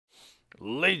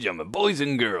Ladies and gentlemen, boys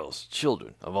and girls,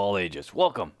 children of all ages,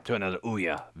 welcome to another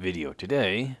OUYA video.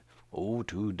 Today,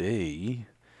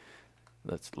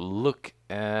 let's look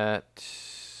at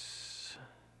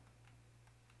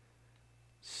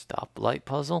Stoplight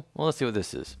Puzzle. Well, let's see what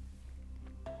this is.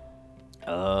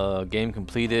 Game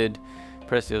completed.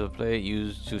 Press the other play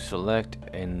used to select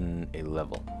in a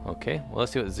level. Okay, well,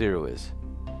 let's see what 0 is.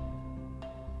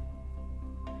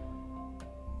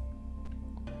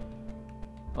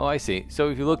 Oh, I see. So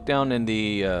if you look down in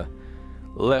the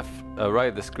right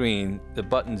of the screen, the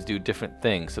buttons do different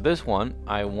things. So this one,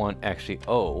 I want actually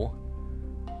O.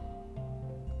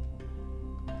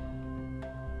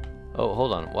 Oh,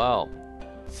 hold on. Wow.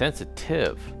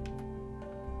 Sensitive.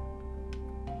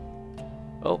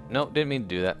 Oh, no, didn't mean to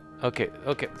do that. Okay.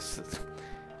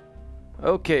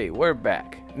 Okay, we're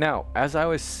back. Now, as I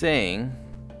was saying,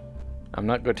 I'm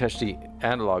not going to touch the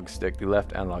analog stick, the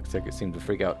left analog stick. It seems to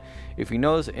freak out. If you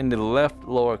notice in the left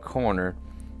lower corner,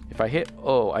 if I hit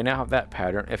O, I now have that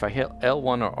pattern. If I hit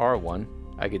L1 or R1,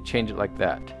 I could change it like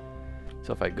that.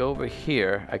 So if I go over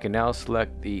here, I can now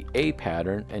select the A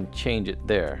pattern and change it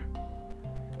there.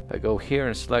 If I go here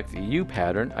and select the U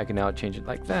pattern, I can now change it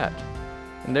like that.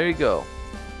 And there you go.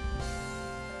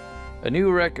 A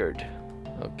new record.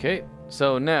 Okay,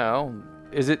 so now,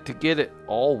 is it to get it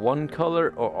all one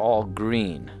color or all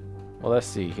green? Well, let's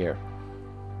see here.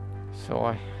 So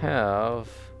I have...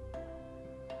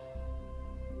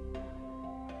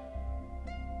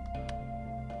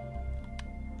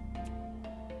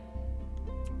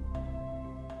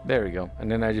 There we go. And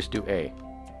then I just do A.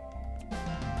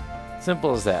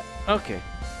 Simple as that. Okay.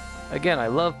 Again, I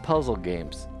love puzzle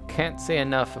games. Can't say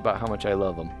enough about how much I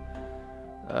love them.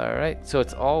 Alright, so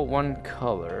it's all one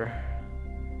color.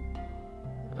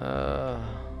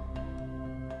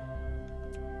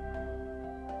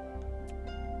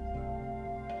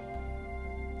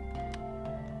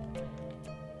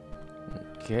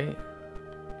 Okay.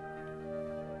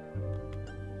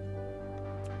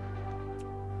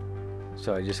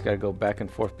 So I just gotta go back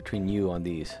and forth between you on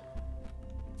these.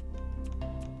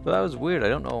 Well, that was weird. I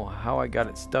don't know how I got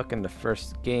it stuck in the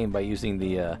first game by using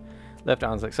the left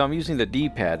analog. So I'm using the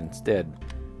D-pad instead.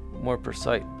 More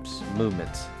precise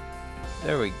movements.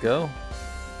 There we go.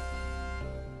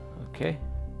 Okay.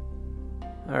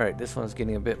 Alright, this one's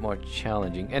getting a bit more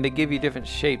challenging. And they give you different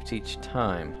shapes each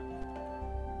time.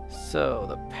 So,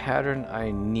 the pattern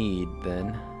I need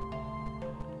then...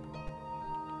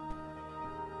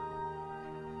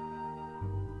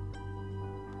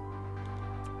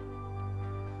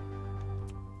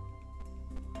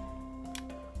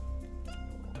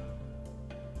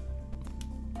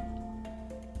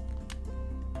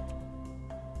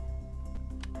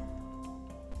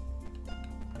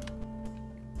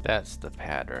 That's the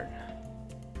pattern.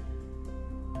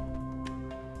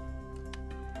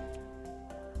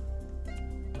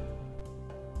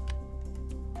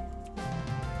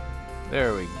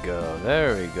 There we go.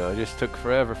 There we go. It just took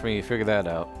forever for me to figure that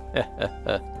out.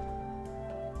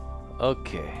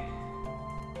 Okay.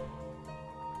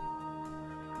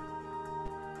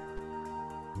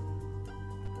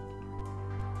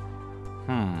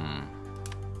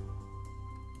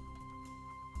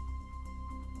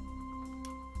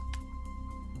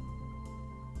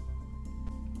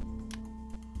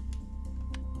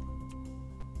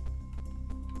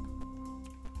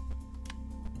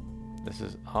 This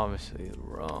is obviously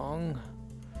wrong,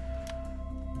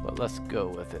 but let's go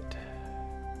with it.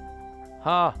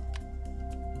 Ha!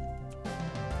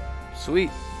 Sweet.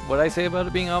 What'd I say about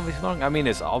it being obviously wrong? I mean,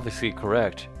 it's obviously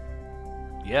correct.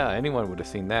 Yeah, anyone would have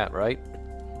seen that, right?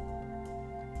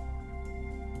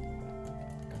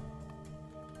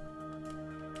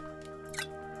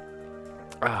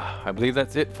 I believe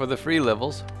that's it for the free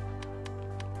levels.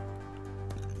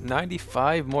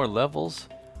 95 more levels?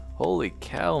 Holy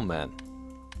cow, man.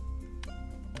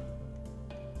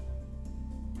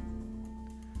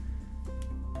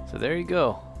 So there you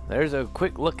go. There's a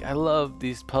quick look. I love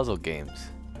these puzzle games.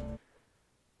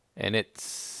 And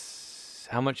it's...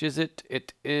 how much is it?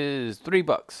 It is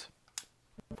 $3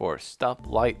 for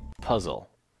Stoplight Puzzle.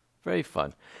 Very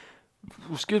fun.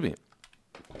 Excuse me.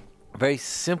 Very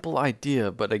simple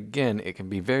idea, but again, it can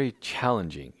be very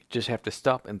challenging. You just have to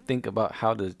stop and think about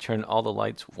how to turn all the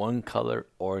lights one color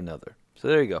or another. So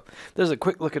there you go. There's a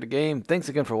quick look at the game. Thanks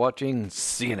again for watching.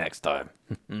 See you next time.